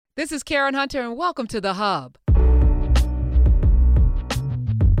This is Karen Hunter, and welcome to The Hub.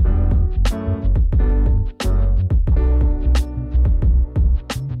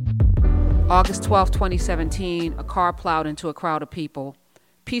 August 12, 2017, a car plowed into a crowd of people,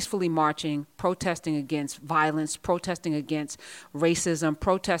 peacefully marching, protesting against violence, protesting against racism,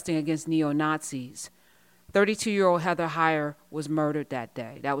 protesting against neo-Nazis. 32-year-old Heather Heyer was murdered that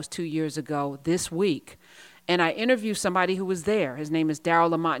day. That was 2 years ago this week. And I interviewed somebody who was there. His name is Darrell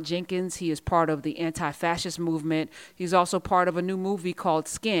Lamont Jenkins. He is part of the anti-fascist movement. He's also part of a new movie called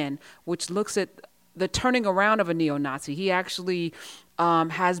Skin, which looks at the turning around of a neo-Nazi. He actually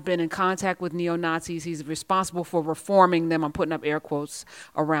has been in contact with neo-Nazis. He's responsible for reforming them. I'm putting up air quotes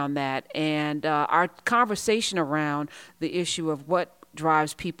around that. And our conversation around the issue of what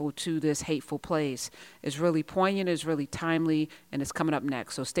drives people to this hateful place is really poignant, is really timely, and it's coming up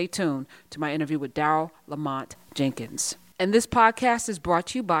next. So stay tuned to my interview with Darrell Lamont Jenkins. And this podcast is brought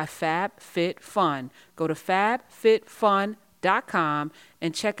to you by FabFitFun. Go to FabFitFun.com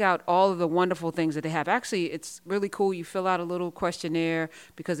and check out all of the wonderful things that they have. Actually, it's really cool. You fill out a little questionnaire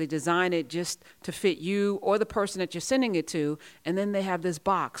because they design it just to fit you or the person that you're sending it to. And then they have this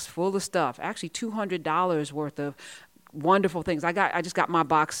box full of stuff, actually $200 worth of wonderful things. I just got my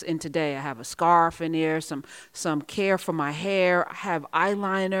box in today. I have a scarf in there, some care for my hair. I have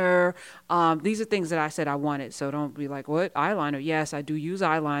eyeliner. These are things that I said I wanted. So don't be like, what? Eyeliner? Yes, I do use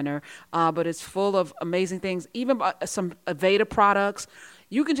eyeliner. But it's full of amazing things. Even some Aveda products.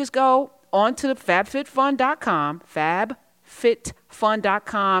 You can just go onto the FabFitFun.com,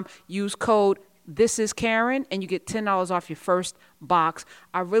 FabFitFun.com, use code This is Karen, and you get $10 off your first box.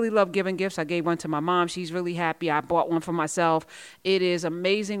 I really love giving gifts. I gave one to my mom. She's really happy. I bought one for myself. It is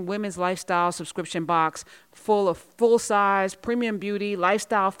amazing women's lifestyle subscription box full of full-size premium beauty,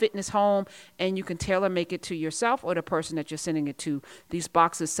 lifestyle, fitness, home, and you can tailor make it to yourself or the person that you're sending it to. These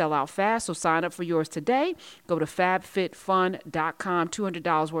boxes sell out fast, so sign up for yours today. Go to FabFitFun.com,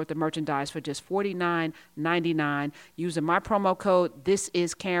 $200 worth of merchandise for just $49.99. Using my promo code, This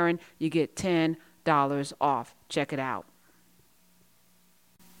is Karen, you get $10 off. Check it out.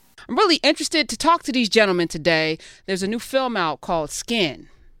 I'm really interested to talk to these gentlemen today. There's a new film out called Skin.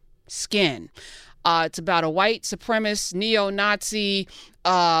 It's about a white supremacist, neo-Nazi,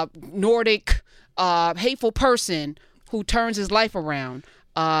 Nordic, hateful person who turns his life around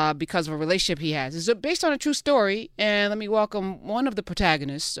because of a relationship he has. It's based on a true story, and let me welcome one of the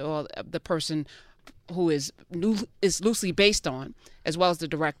protagonists, or the person who is loosely based on, as well as the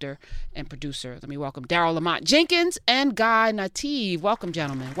director and producer. Let me welcome Darrell Lamont Jenkins and Guy Nativ. Welcome,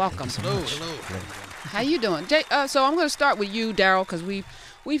 gentlemen. Welcome. Hello. How you doing? So I'm going to start with you, Darrell, because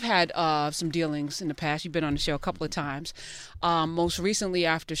we've had some dealings in the past. You've been on the show a couple of times. Most recently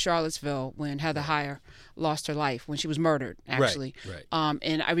after Charlottesville, when Heather Heyer lost her life, when she was murdered, actually. Right.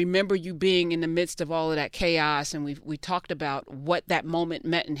 And I remember you being in the midst of all of that chaos, and we talked about what that moment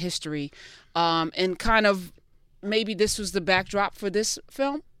meant in history, and kind of maybe this was the backdrop for this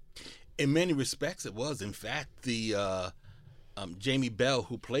film? In many respects, it was. In fact, the Jamie Bell,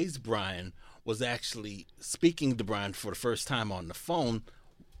 who plays Brian, was actually speaking to Brian for the first time on the phone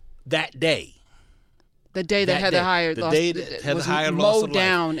that day. The day that Heather Heyer was mowed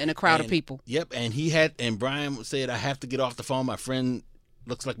down in a crowd of people. Yep, and Brian said, I have to get off the phone.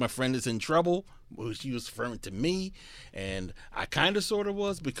 Looks like my friend is in trouble. Well, she was referring to me, and I kind of sort of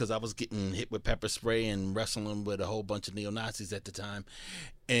was, because I was getting hit with pepper spray and wrestling with a whole bunch of neo-Nazis at the time.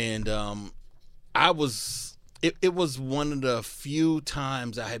 And it was one of the few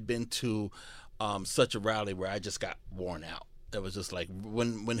times I had been to such a rally where I just got worn out. That was just like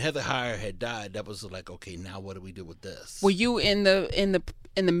when Heather Heyer had died. That was like, okay, now what do we do with this? Were you in the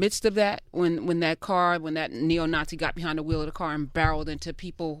midst of that when that neo-Nazi got behind the wheel of the car and barreled into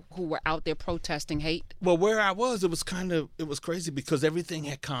people who were out there protesting hate? Well, where I was, it was crazy because everything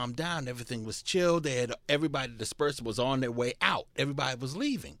had calmed down. Everything was chilled. Everybody dispersed, was on their way out. Everybody was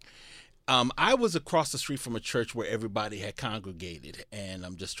leaving. I was across the street from a church where everybody had congregated, and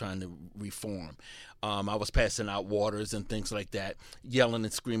I'm just trying to reform. I was passing out waters and things like that, yelling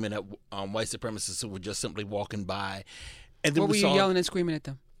and screaming at white supremacists who were just simply walking by. And then what were you yelling and screaming at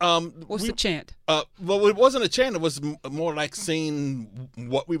them? What's the chant? Well, it wasn't a chant. It was more like saying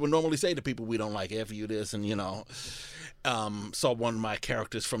what we would normally say to people we don't like. F you this, and saw one of my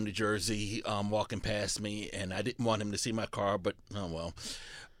characters from New Jersey walking past me, and I didn't want him to see my car, but oh well.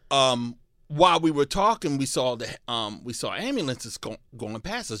 While we were talking, we saw ambulances going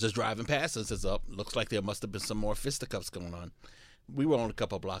past us, just driving past us. It's up. Looks like there must have been some more fisticuffs going on. We were only a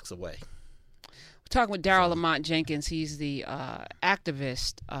couple of blocks away. We're talking with Darrell Lamont Jenkins. He's the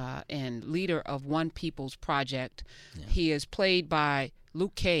activist and leader of One People's Project. Yeah. He is played by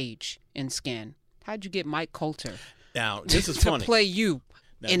Luke Cage in Skin? How'd you get Mike Coulter Now, this is to funny. play you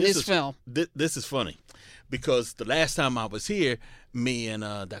in this film? This is funny because the last time I was here, me and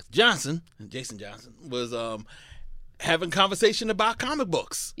Dr. Johnson, Jason Johnson, was having conversation about comic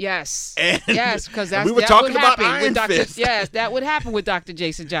books. Yes. And yes, because we were talking about happen with Iron Fist. Yes, that would happen with Dr.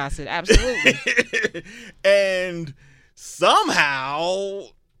 Jason Johnson. Absolutely. And somehow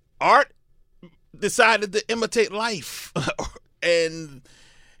Art decided to imitate life. And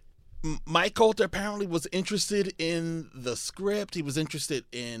Mike Coulter apparently was interested in the script. He was interested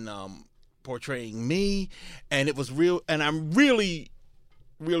in portraying me, and it was real. And I'm really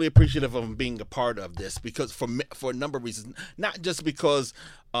appreciative of him being a part of this because for a number of reasons, not just because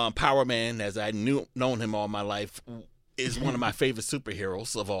Power Man, as I known him all my life, is one of my favorite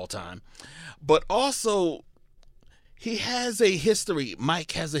superheroes of all time, but also he has a history.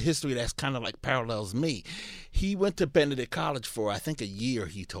 Mike has a history that's kind of like parallels me. He went to Benedict College for I think a year,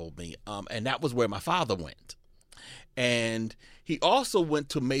 he told me, and that was where my father went. And he also went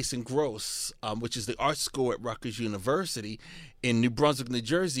to Mason Gross, which is the art school at Rutgers University in New Brunswick, New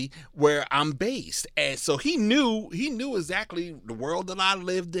Jersey, where I'm based. And so he knew exactly the world that I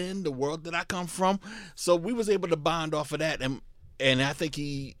lived in, the world that I come from. So we was able to bond off of that. And I think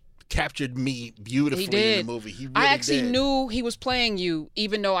he captured me beautifully in the movie. He really I actually did. knew he was playing you,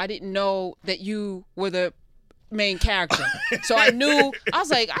 even though I didn't know that you were the main character. So I knew, I was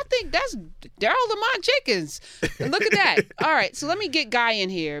like, I think that's Daryl Lamont Jenkins. And look at that. All right, so let me get Guy in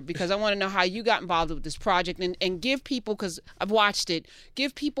here because I want to know how you got involved with this project and give people, because I've watched it,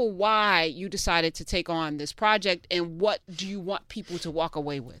 give people why you decided to take on this project and what do you want people to walk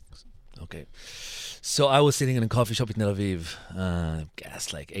away with. Okay. So I was sitting in a coffee shop in Tel Aviv, I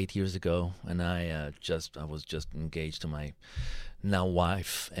guess like 8 years ago, and I was just engaged to my now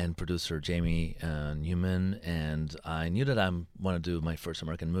wife and producer Jamie Newman, and I knew that I want to do my first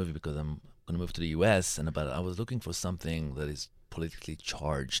American movie because I'm going to move to the U.S. But I was looking for something that is politically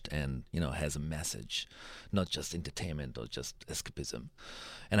charged and has a message, not just entertainment or just escapism.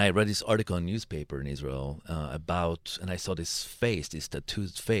 And I read this article in a newspaper in Israel and I saw this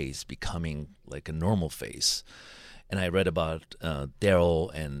tattooed face becoming like a normal face. And I read about Daryl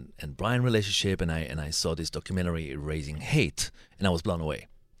and Brian relationship, and I saw this documentary, Raising Hate, and I was blown away.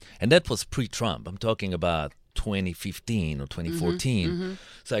 And that was pre-Trump. I'm talking about 2015 or 2014. Mm-hmm.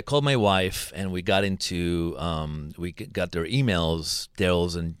 So I called my wife, and we got into we got their emails,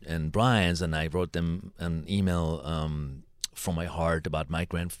 Daryl's and Brian's, and I wrote them an email from my heart about my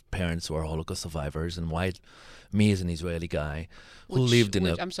grandparents who are Holocaust survivors and why me as an Israeli guy who lived in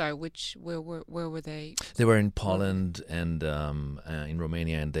where were they? They were in Poland and in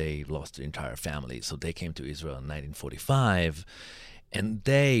Romania, and they lost their entire family. So they came to Israel in 1945, and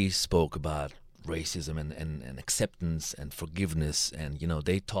they spoke about racism and acceptance and forgiveness, and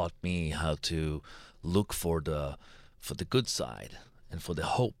they taught me how to look for the good side and for the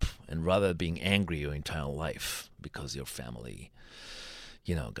hope, and rather being angry your entire life because your family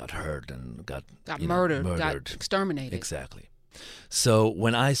got hurt and got murdered, got exterminated. Exactly. So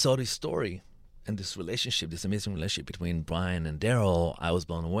when I saw this story and this relationship, this amazing relationship between Brian and Daryl, I was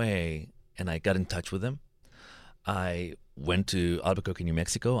blown away, and I got in touch with them. I went to Albuquerque, New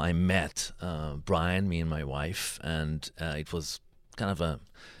Mexico. I met Brian, me and my wife, and it was kind of an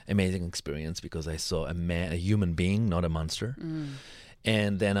amazing experience because I saw a human being, not a monster. Mm.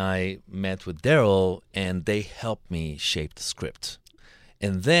 And then I met with Daryl, and they helped me shape the script.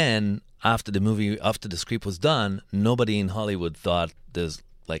 And then after the script was done, nobody in Hollywood thought there's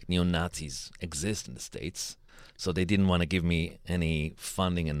like neo-Nazis exist in the States. So they didn't want to give me any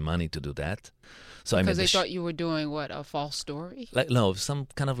funding and money to do that. So because they thought you were doing a false story? Some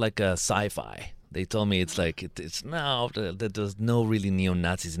kind of like a sci-fi. They told me it's like it's now that there's no really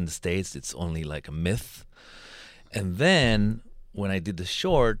neo-Nazis in the States. It's only like a myth. And then when I did the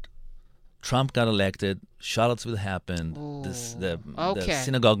short, Trump got elected, Charlottesville happened, the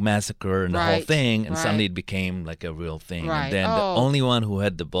synagogue massacre and the whole thing, and suddenly it became like a real thing. Right. And then the only one who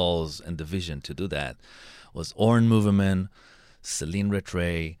had the balls and the vision to do that was Oren Moverman, Celine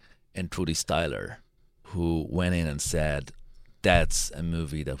Rattray, and Trudy Styler, who went in and said, that's a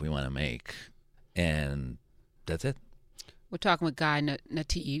movie that we want to make. And that's it. We're talking with Guy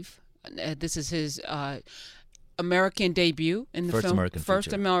Nativ. This is his American debut in the film.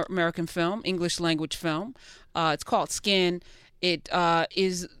 American film, English language film. It's called Skin. It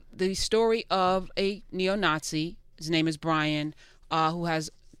is the story of a neo-Nazi. His name is Brian, who has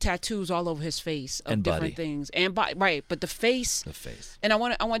tattoos all over his face of and different body. Things and body, but the face. And I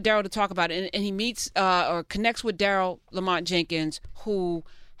want Daryl to talk about it. And he meets or connects with Daryl Lamont Jenkins, who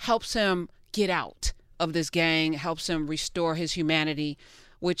helps him get out of this gang, helps him restore his humanity,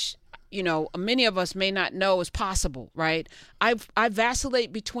 which, you know, many of us may not know is possible, right? I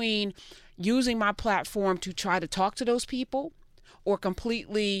vacillate between using my platform to try to talk to those people or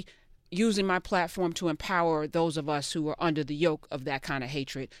completely using my platform to empower those of us who are under the yoke of that kind of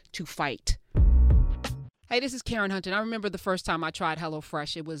hatred to fight. Hey, this is Karen Hunter. I remember the first time I tried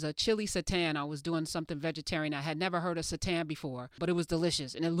HelloFresh. It was a chili seitan. I was doing something vegetarian. I had never heard of seitan before, but it was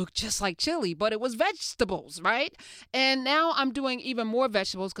delicious. And it looked just like chili, but it was vegetables, right? And now I'm doing even more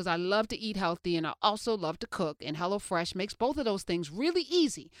vegetables because I love to eat healthy and I also love to cook. And HelloFresh makes both of those things really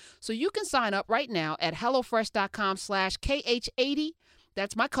easy. So you can sign up right now at HelloFresh.com/KH80.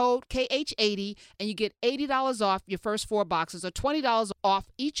 That's my code, KH80, and you get $80 off your first 4 boxes or $20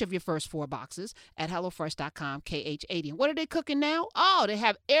 off each of your first 4 boxes at HelloFresh.com, KH80. And what are they cooking now? Oh, they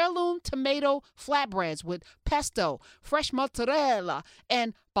have heirloom tomato flatbreads with pesto, fresh mozzarella,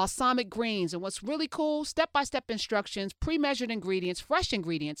 and balsamic greens. And what's really cool, step-by-step instructions, pre-measured ingredients, fresh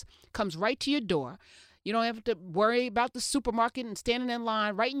ingredients, comes right to your door. You don't have to worry about the supermarket and standing in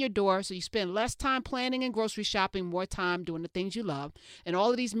line right in your door, so you spend less time planning and grocery shopping, more time doing the things you love. And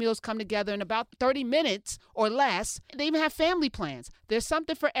all of these meals come together in about 30 minutes or less. They even have family plans. There's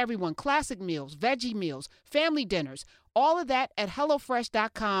something for everyone. Classic meals, veggie meals, family dinners. All of that at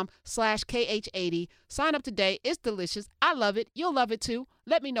HelloFresh.com/KH80. Sign up today. It's delicious. I love it. You'll love it too.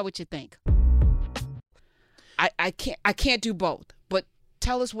 Let me know what you think. I can't do both, but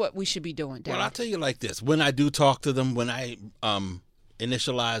tell us what we should be doing, Derek. Well, I'll tell you like this. When I do talk to them, when I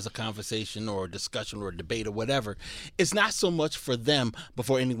initialize a conversation or a discussion or a debate or whatever, it's not so much for them, but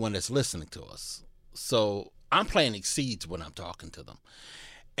for anyone that's listening to us. So I'm planting seeds when I'm talking to them.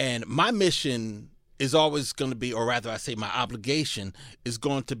 And my mission is always going to be, or rather I say my obligation, is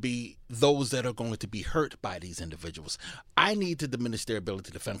going to be those that are going to be hurt by these individuals. I need to diminish their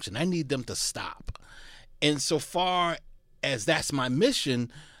ability to function. I need them to stop. And so far as that's my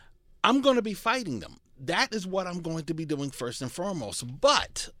mission, I'm going to be fighting them. That is what I'm going to be doing first and foremost.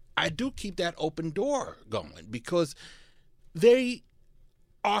 But I do keep that open door going because they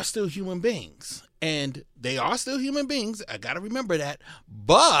are still human beings. And they are still human beings. I got to remember that.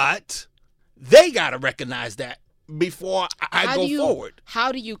 But they got to recognize that before I go forward.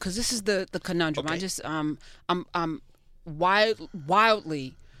 How do you, because this is the conundrum. Okay. I just, I'm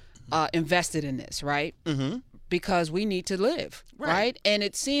wildly invested in this, right? Mm-hmm. Because we need to live, right? And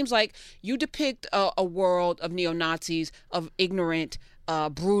it seems like you depict a world of neo-Nazis, of ignorant,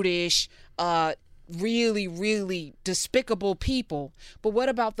 brutish, really, really despicable people. But what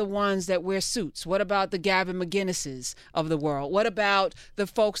about the ones that wear suits? What about the Gavin McGinnises of the world? What about the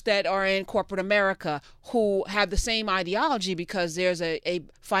folks that are in corporate America who have the same ideology because there's a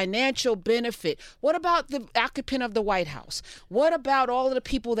financial benefit? What about the occupant of the White House? What about all of the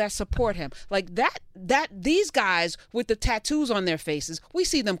people that support him? Like these guys with the tattoos on their faces, we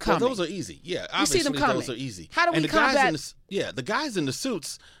see them coming. Well, those are easy. Yeah, we see them coming. Those are easy. How do we combat? The guys in the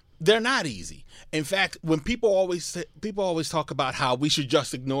suits, they're not easy. In fact, when people always talk about how we should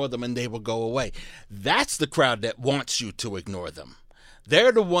just ignore them and they will go away, that's the crowd that wants you to ignore them.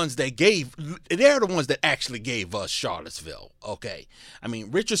 They're the ones that actually gave us Charlottesville, okay? I mean,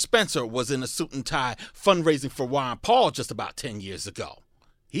 Richard Spencer was in a suit and tie fundraising for Ron Paul just about 10 years ago.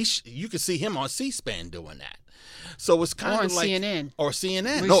 You can see him on C-SPAN doing that. So it's kind of like CNN. Or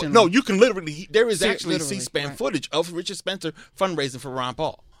CNN. Recently. No, you can literally, there is actually literally, C-SPAN footage of Richard Spencer fundraising for Ron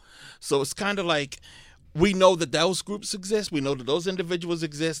Paul. So it's kind of like we know that those groups exist. We know that those individuals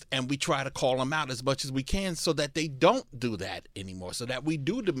exist, and we try to call them out as much as we can so that they don't do that anymore, so that we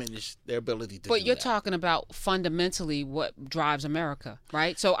do diminish their ability to do that. But you're talking about fundamentally what drives America,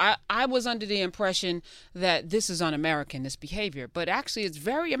 right? So I was under the impression that this is un-American, this behavior, but actually it's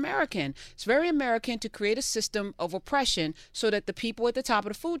very American. It's very American to create a system of oppression so that the people at the top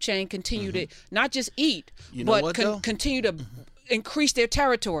of the food chain continue to not just eat, but continue to increase their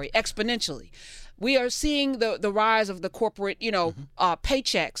territory exponentially. We are seeing the rise of the corporate,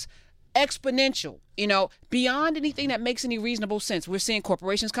 paychecks, exponential, beyond anything that makes any reasonable sense. We're seeing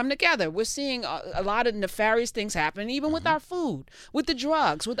corporations come together. We're seeing a lot of nefarious things happen, even with our food, with the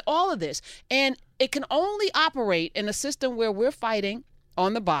drugs, with all of this. And it can only operate in a system where we're fighting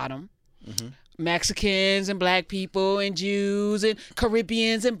on the bottom. Mm-hmm. Mexicans and black people and Jews and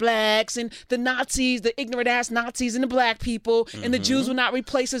Caribbeans and blacks and the Nazis, the ignorant ass Nazis and the black people, and the Jews will not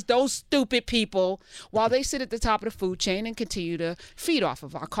replace us, those stupid people, while they sit at the top of the food chain and continue to feed off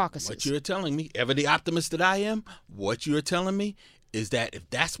of our carcasses. What you're telling me, ever the optimist that I am, what you're telling me is that if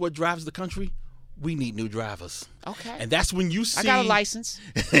that's what drives the country, we need new drivers. Okay. And that's when you see... I got a license.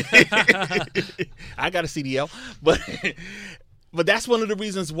 I got a CDL. But that's one of the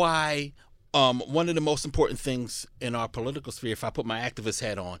reasons why One of the most important things in our political sphere, if I put my activist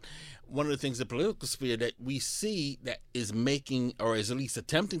hat on, one of the things in the political sphere that we see that is making, or is at least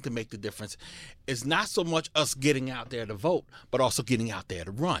attempting to make the difference, is not so much us getting out there to vote, but also getting out there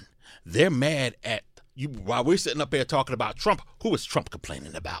to run. They're mad at you while we're sitting up here talking about Trump. Who is Trump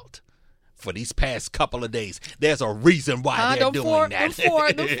complaining about? For these past couple of days, there's a reason why they're doing that.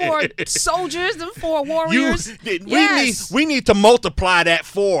 Them four soldiers, them four warriors. We need to multiply that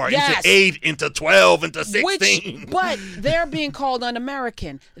 4 Yes. into 8, into 12, into 16. But they're being called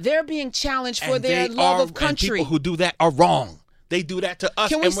un-American. They're being challenged for their love of country. And people who do that are wrong. They do that to us.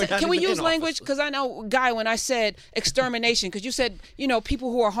 Can we use language? Because I know, Guy, when I said extermination, because you said, people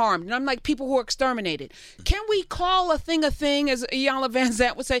who are harmed. And I'm like, people who are exterminated. Can we call a thing, as Iyanla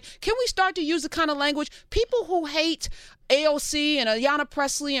Vanzant would say? Can we start to use the kind of language? People who hate AOC and Ayanna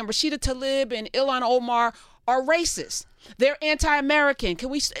Pressley and Rashida Tlaib and Ilhan Omar are racist. They're anti-American.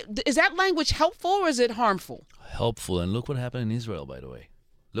 Is that language helpful or is it harmful? Helpful. And look what happened in Israel, by the way.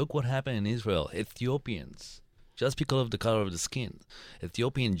 Look what happened in Israel. Ethiopians. Just because of the color of the skin,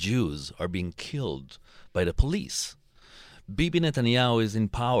 Ethiopian Jews are being killed by the police. Bibi Netanyahu is in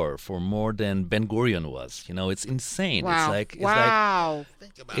power for more than Ben Gurion was. It's insane. Wow. Wow.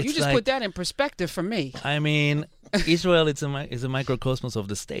 You just put that in perspective for me. I mean, Israel is a microcosmos of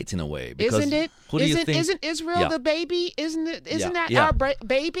the states in a way. Isn't it? Who do you think? Isn't Israel the baby? Isn't that Yeah. our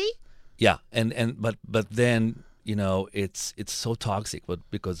baby? Yeah, but then it's so toxic, but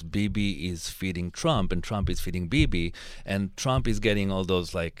because Bibi is feeding Trump and Trump is feeding Bibi, and Trump is getting all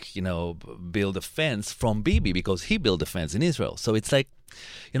those build a fence from Bibi because he built a fence in Israel. So it's like,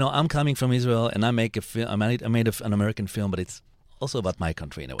 I'm coming from Israel and I make a film. I made an American film, but it's also about my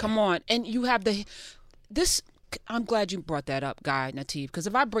country in a way. Come on, and you have this. I'm glad you brought that up, Guy Nativ, because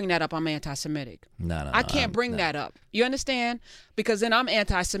if I bring that up, I'm anti-Semitic. No, I can't bring that up. You understand? Because then I'm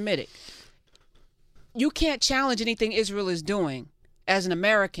anti-Semitic. You can't challenge anything Israel is doing as an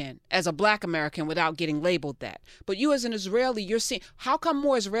American, as a black American, without getting labeled that. But you as an Israeli, you're seeing, how come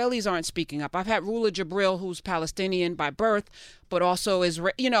more Israelis aren't speaking up? I've had Rula Jabril, who's Palestinian by birth, but also is,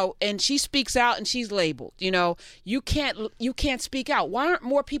 and she speaks out and she's labeled. You can't speak out. Why aren't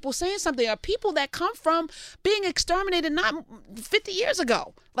more people saying something? Are people that come from being exterminated not 50 years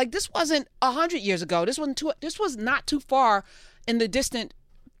ago? Like, this wasn't 100 years ago. This was not too far in the distant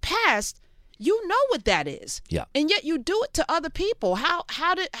past. You know what that is. Yeah. And yet you do it to other people.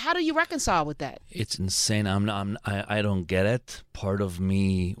 How do you reconcile with that? It's insane. I don't get it. Part of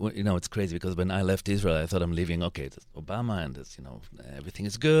me, it's crazy because when I left Israel, I thought I'm leaving. Okay, it's Obama and everything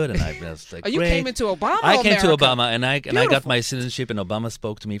is good, and I was like, you great. came into Obama. I came America. to Obama, and I got my citizenship, and Obama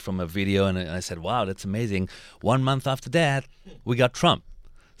spoke to me from a video, and I said, wow, that's amazing. 1 month after that, we got Trump.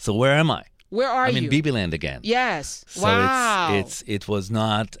 So where am I? Where are you? I'm in Bibi land again. Yes. So wow. it was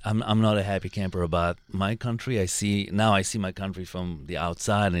not. I'm not a happy camper about my country. I see my country from the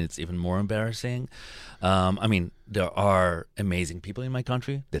outside, and it's even more embarrassing. There are amazing people in my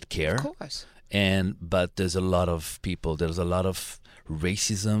country that care. Of course. But there's a lot of people. There's a lot of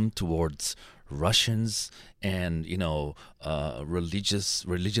racism towards Russians and religious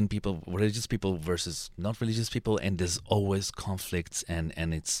people versus not religious people, and there's always conflicts, and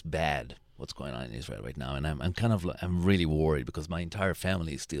it's bad what's going on in Israel right now, and I'm really worried because my entire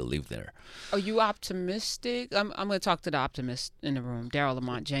family still live there. Are you optimistic? I'm going to talk to the optimist in the room, Daryl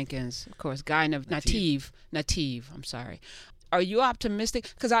Lamont Jenkins, of course, Guy Nativ. I'm sorry. Are you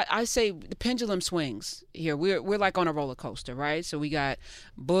optimistic? Because I say the pendulum swings here. We're like on a roller coaster, right? So we got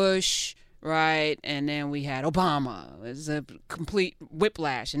Bush, right, and then we had Obama. It's a complete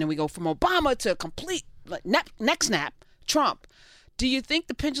whiplash, and then we go from Obama to complete neck snap, Trump. Do you think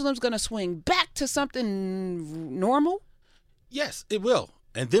the pendulum's going to swing back to something normal? Yes, it will.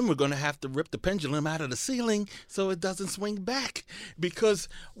 And then we're going to have to rip the pendulum out of the ceiling so it doesn't swing back, because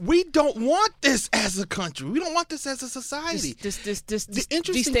we don't want this as a country. We don't want this as a society. This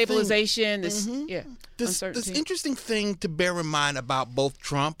destabilization, this interesting thing to bear in mind about both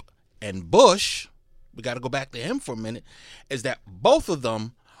Trump and Bush, we got to go back to him for a minute, is that both of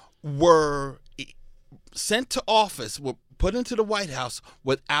them were sent to office, were put into the White House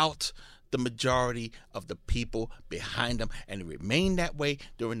without the majority of the people behind them, and it remained that way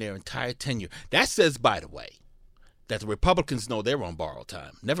during their entire tenure. That says, by the way, that the Republicans know they're on borrowed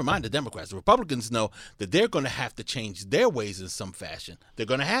time. Never mind the Democrats. The Republicans know that they're going to have to change their ways in some fashion. They're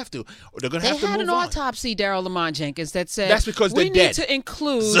going to have to, or they're going to have to move on. They had an autopsy, Darryl Lamont Jenkins, that said that's because we they're need dead. to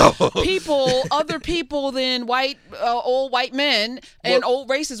include So other people than old white men and old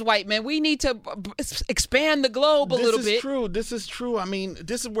racist white men. We need to expand the globe a little bit. This is true. This is true. I mean,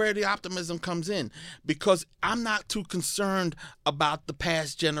 this is where the optimism comes in, because I'm not too concerned about the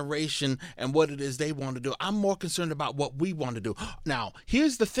past generation and what it is they want to do. I'm more concerned about what we want to do. Now,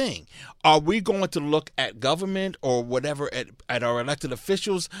 here's the thing. Are we going to look at government or whatever at our elected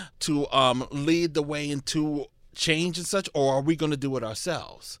officials to lead the way into change and such, or are we going to do it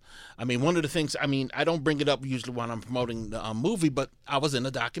ourselves? I mean, one of the things, I don't bring it up usually when I'm promoting the movie, but I was in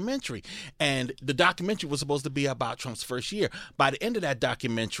a documentary, and the documentary was supposed to be about Trump's first year. By the end of that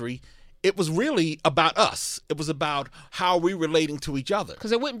documentary, it was really about us. It was about how we're relating to each other.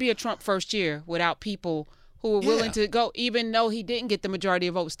 Because it wouldn't be a Trump first year without people who were willing to go, even though he didn't get the majority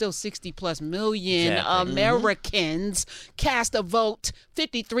of votes, still 60+ million Americans cast a vote.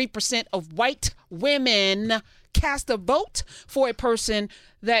 53% of white women cast a vote for a person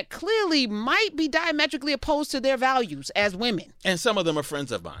that clearly might be diametrically opposed to their values as women. And some of them are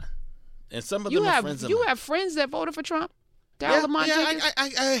friends of mine. And some of them are friends of mine. You have friends that voted for Trump?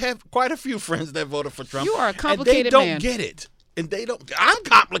 I have quite a few friends that voted for Trump. You are a complicated man. man. They don't get it. And they don't. I'm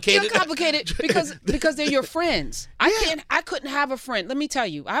complicated. You're complicated because they're your friends. I couldn't have a friend. Let me tell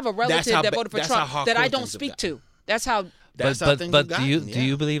you, I have a relative that voted for Trump that I don't speak to. That's how. But do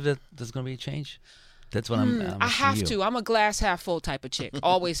you believe that there's going to be a change? That's what I have to. I'm a glass half full type of chick.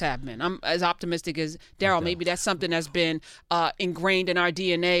 Always have been. I'm as optimistic as Darryl. Okay. Maybe that's something that's been ingrained in our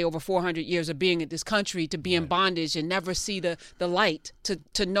DNA over 400 years of being in this country, to be in bondage and never see the light,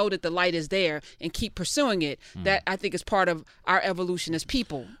 to know that the light is there and keep pursuing it. That I think is part of our evolution as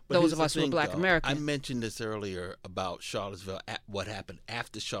people, those of us who are Black Americans. I mentioned this earlier about Charlottesville. What happened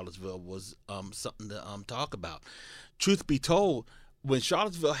after Charlottesville was something to talk about. Truth be told, when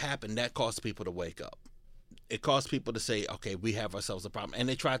Charlottesville happened, that caused people to wake up. It caused people to say, okay, we have ourselves a problem. And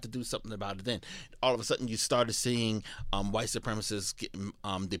they tried to do something about it then. All of a sudden, you started seeing white supremacists getting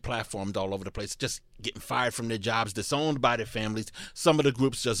deplatformed all over the place, just getting fired from their jobs, disowned by their families. Some of the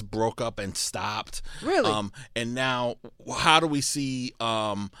groups just broke up and stopped. Really? And now, how do we see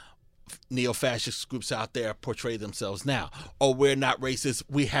neo-fascist groups out there portray themselves now? Or we're not racist,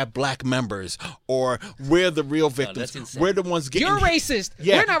 we have black members, or we're the real victims. We're the ones getting... You're racist.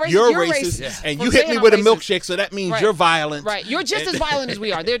 Yeah, we're not racist. You're racist. Yeah. And you hit me with a milkshake, so that means you're violent. Right. You're just as violent as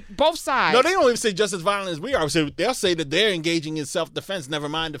we are. They're both sides. No, they don't even say just as violent as we are. So they'll say that they're engaging in self-defense, never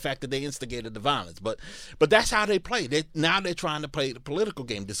mind the fact that they instigated the violence. But that's how they play. Now they're trying to play the political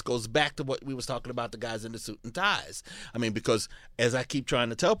game. This goes back to what we was talking about, the guys in the suit and ties. I mean, because as I keep trying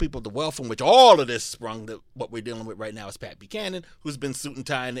to tell people, the well from which all of this sprung, what we're dealing with right now is Pat Buchanan, who's been suit and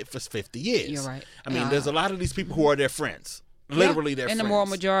tying it for 50 years. You're right. I mean, there's a lot of these people who are their friends. Literally their friends. And the moral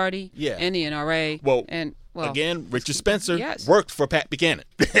majority. And the NRA. Well, again, Richard Spencer worked for Pat Buchanan.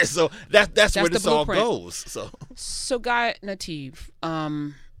 So that's where this all goes. So Guy Nativ,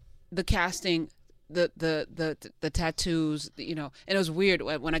 the casting, the tattoos, and it was weird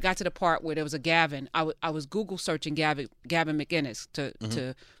when I got to the part where there was a Gavin. I was Google searching Gavin McInnes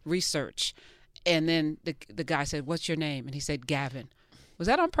to research, and then the guy said, "What's your name?" And he said Gavin. Was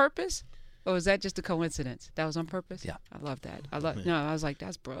that on purpose, or was that just a coincidence? That was on purpose. Yeah, I love that. I was like,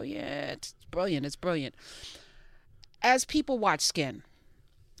 that's brilliant. It's brilliant. It's brilliant. As people watch Skin.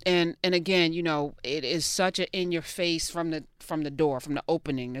 And again, it is such an in your face from the door, from the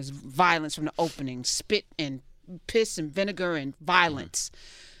opening. There's violence from the opening, spit and piss and vinegar and violence.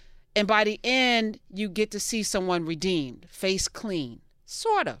 And by the end, you get to see someone redeemed, face clean,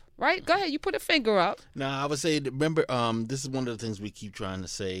 sort of, right? Go ahead, you put a finger up. Now, I would say, remember, this is one of the things we keep trying to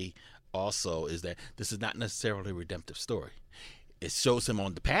say also, is that this is not necessarily a redemptive story. It shows him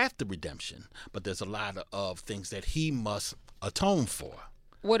on the path to redemption, but there's a lot of things that he must atone for.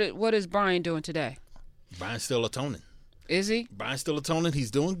 What is Brian doing today? Brian's still atoning. Is he? Brian's still atoning. He's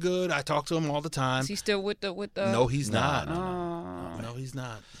doing good. I talk to him all the time. Is he still with the? No, he's not. No, he's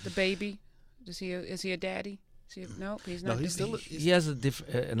not. The baby? Is he a daddy? Nope, he's not. No, he's still. He has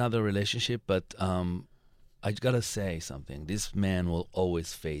another relationship, but I gotta say something. This man will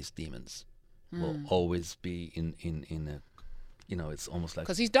always face demons. Will always be in a, it's almost like,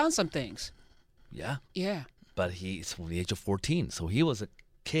 because he's done some things. Yeah. Yeah. But he's from the age of 14, so he was a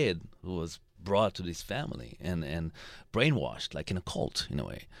kid who was brought to this family and brainwashed, like in a cult in a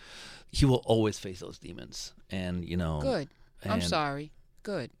way. He will always face those demons, and Good. I'm sorry.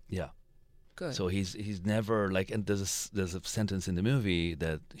 Good. Yeah. Good. So he's never like, and there's a sentence in the movie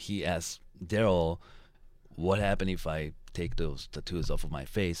that he asked Daryl, what happened if I take those tattoos off of my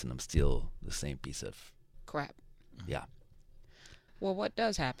face and I'm still the same piece of crap? Yeah. Well, what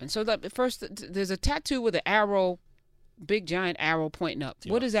does happen? So first, there's a tattoo with an arrow, big giant arrow pointing up.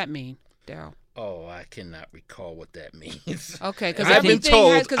 What does that mean, Daryl? Oh, I cannot recall what that means. Okay, because I've been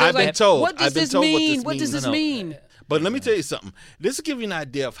told. What does this mean? What does this mean? But let me tell you something. This will give you an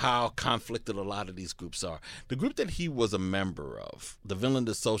idea of how conflicted a lot of these groups are. The group that he was a member of, the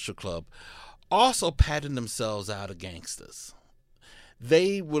Villain Social Club, also patted themselves out of gangsters.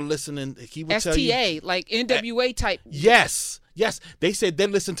 They were listening. He would tell you, STA, like NWA type. Yes. They said they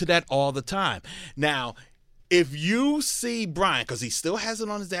listen to that all the time. Now, if you see Brian, because he still has it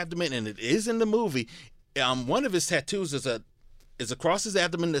on his abdomen, and it is in the movie, one of his tattoos is across his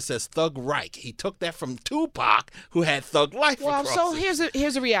abdomen that says Thug Reich. He took that from Tupac, who had Thug Life. Well, so here's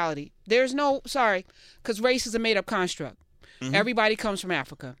a reality. There's no, because race is a made up construct. Mm-hmm. Everybody comes from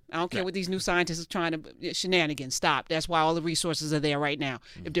Africa. I don't care what these new scientists are trying to shenanigans. Stop. That's why all the resources are there right now.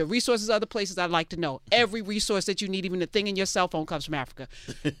 Mm-hmm. If there are resources other places, I'd like to know. Every resource that you need, even the thing in your cell phone, comes from Africa.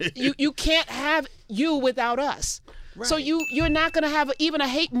 You can't have you without us. Right. So you're not going to have even a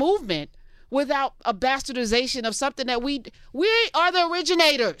hate movement without a bastardization of something that we are the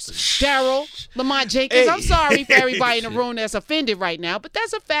originators. Daryl, Lamont Jenkins, I'm sorry for everybody in the room that's offended right now, but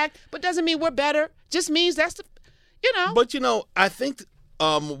that's a fact. But doesn't mean we're better. Just means that's the, But I think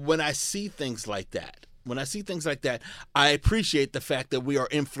when I see things like that, I appreciate the fact that we are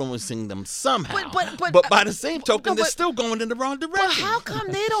influencing them somehow. But by the same token, they're still going in the wrong direction. But how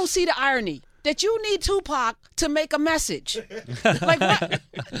come they don't see the irony? That you need Tupac to make a message. Like what?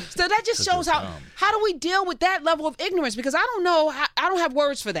 So that just shows how do we deal with that level of ignorance? Because I don't know, I don't have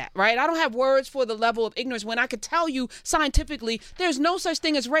words for that, right? I don't have words for the level of ignorance when I could tell you scientifically there's no such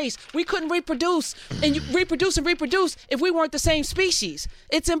thing as race. We couldn't reproduce if we weren't the same species.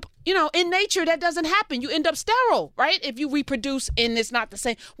 It's, in nature that doesn't happen. You end up sterile, right? If you reproduce and it's not the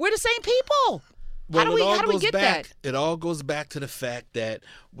same. We're the same people. Well, how do we get that? It all goes back to the fact that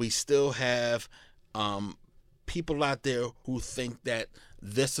we still have people out there who think that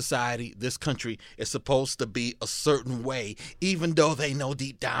this society, this country, is supposed to be a certain way, even though they know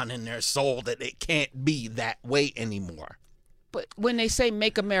deep down in their soul that it can't be that way anymore. But when they say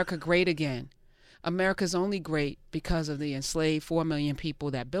make America great again, America's only great because of the enslaved 4 million people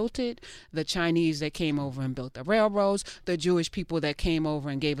that built it, the Chinese that came over and built the railroads, the Jewish people that came over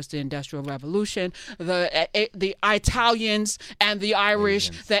and gave us the Industrial Revolution, the Italians and the Irish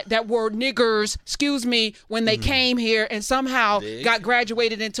that were niggers, when they came here and somehow got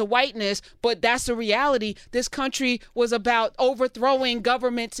graduated into whiteness. But that's the reality. This country was about overthrowing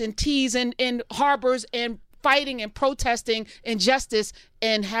governments and teas in harbors and fighting and protesting injustice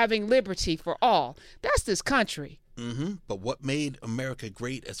and having liberty for all. That's this country. Mm-hmm. But what made America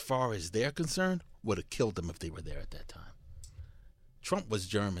great as far as they're concerned would have killed them if they were there at that time. Trump was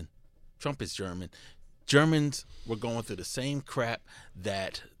German. Trump is German. Germans were going through the same crap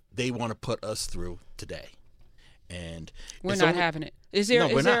that they want to put us through today. And we're not having it. Is there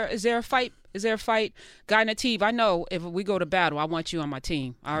a fight? Is there a fight? Guy Nativ, I know if we go to battle, I want you on my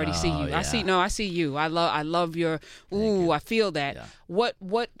team. I already see you. Yeah. I see you. I love your I feel that.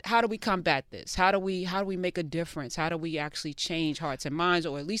 Yeah. How do we combat this? How do we make a difference? How do we actually change hearts and minds,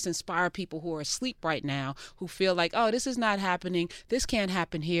 or at least inspire people who are asleep right now, who feel like, oh, this is not happening. This can't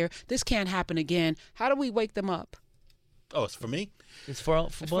happen here. This can't happen again. How do we wake them up? Oh, it's for me? It's for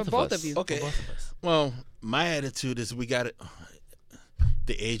both of you. Okay. For both of us. Well, my attitude is we got to,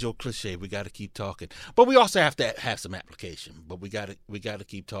 the age-old cliche, we got to keep talking. But we also have to have some application. But we got to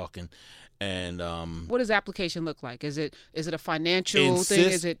keep talking. And what does application look like? Is it a financial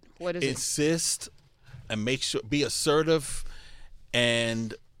thing? What is it? Insist and make sure, be assertive,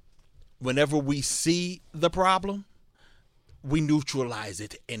 and whenever we see the problem, we neutralize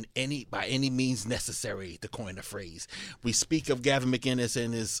it by any means necessary, to coin a phrase. We speak of Gavin McInnes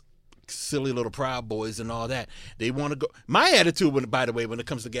and his silly little Proud Boys and all that. They want to go. My attitude, by the way, when it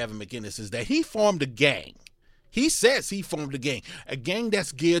comes to Gavin McInnes, is that he formed a gang. He says he formed a gang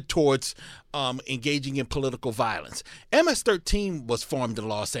that's geared towards engaging in political violence. MS-13 was formed in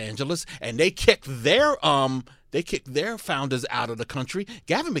Los Angeles, and they kicked their founders out of the country.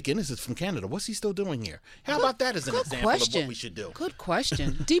 Gavin McInnes is from Canada. What's he still doing here? How about that as an example of what we should do? Good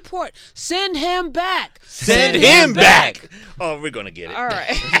question. Deport. Send him back. Send him back. Oh, we're going to get it. All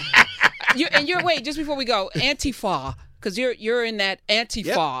right. Wait, just before we go, Antifa. Because you're in that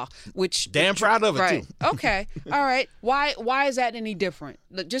Antifa, which damn proud of it right. too. Okay, all right. Why is that any different?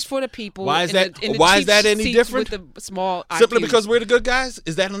 Just for the people. Why is that? In the Why is cheap that any seats different? With the small Simply IQs? because we're the good guys?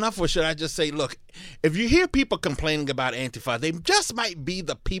 Is that enough, or should I just say, look, if you hear people complaining about Antifa, they just might be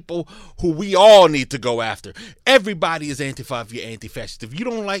the people who we all need to go after. Everybody is Antifa if you're anti-fascist. If you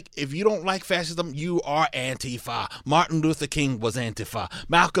don't like fascism, you are Antifa. Martin Luther King was Antifa.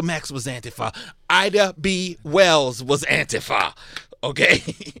 Malcolm X was Antifa. Ida B. Wells was Antifa. Okay?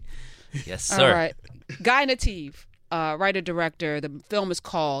 Yes, sir. All right. Guy Nativ, writer-director. The film is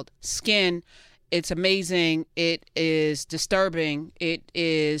called Skin. It's amazing. It is disturbing. It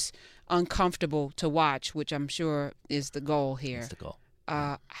is uncomfortable to watch, which I'm sure is the goal here. That's the goal.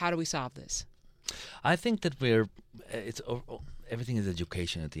 How do we solve this? I think that everything is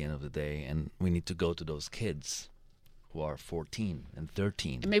education at the end of the day, and we need to go to those kids who are 14 and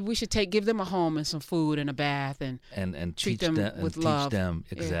 13. And maybe we should give them a home and some food and a bath and treat teach them with love. Teach them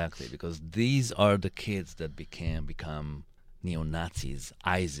exactly, because these are the kids that become neo-Nazis,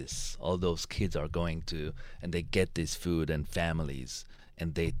 ISIS. All those kids are going to, and they get this food and families,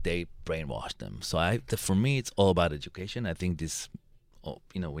 and they brainwash them. So for me, it's all about education. I think this,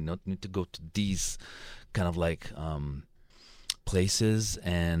 we not need to go to these kind of like places,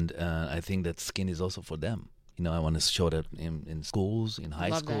 and I think that Skin is also for them. I want to show that in schools, in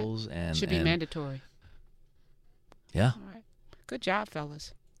high schools, and should be mandatory. Yeah. All right. Good job,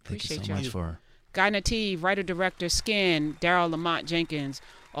 fellas. Appreciate Thank you so much for. Guy Nativ, writer-director, Skin. Daryl Lamont Jenkins,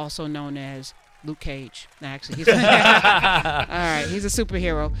 also known as Luke Cage. Actually, he's all right. He's a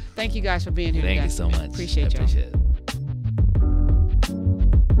superhero. Thank you guys for being here. Thank you so much. Appreciate y'all. Appreciate it.